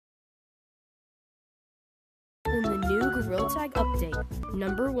Gorilla Tag update.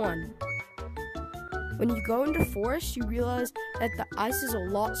 Number 1. When you go into forest, you realize that the ice is a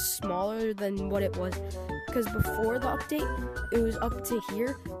lot smaller than what it was. Because before the update, it was up to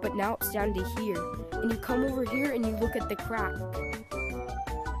here, but now it's down to here. And you come over here and you look at the crack.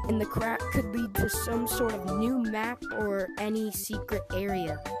 And the crack could lead to some sort of new map or any secret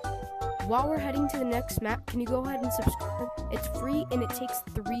area. While we're heading to the next map, can you go ahead and subscribe? It's free and it takes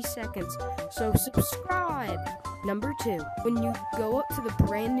 3 seconds, so subscribe! Number 2, when you go up to the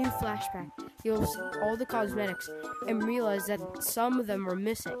brand new flashback, you'll see all the cosmetics and realize that some of them are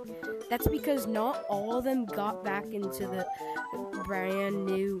missing. That's because not all of them got back into the brand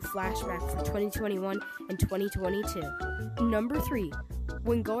new flashback for 2021 and 2022. Number 3,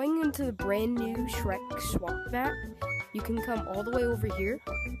 when going into the brand new Shrek swap map, you can come all the way over here.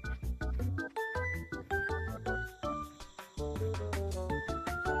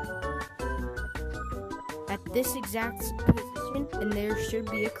 At this exact position, and there should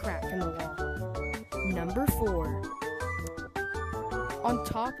be a crack in the wall. Number 4. On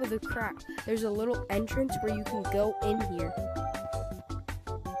top of the crack, there's a little entrance where you can go in here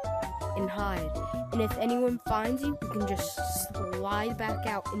and hide. And if anyone finds you, you can just slide back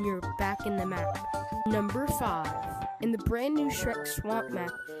out and you're back in the map. Number 5. In the brand new Shrek Swamp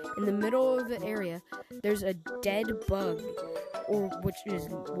map, in the middle of the area, there's a dead bug, or which is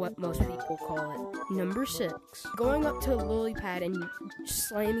what most people call it. Number 6. Going up to a lily pad and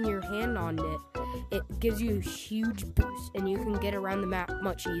slamming your hand on it, it gives you a huge boost and you can get around the map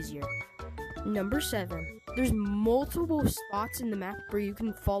much easier. Number 7. There's multiple spots in the map where you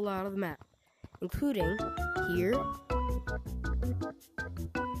can fall out of the map, including here,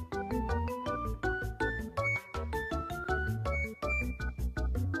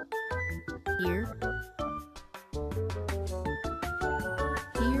 here,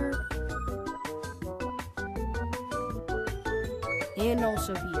 here, and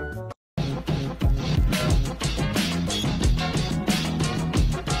also here.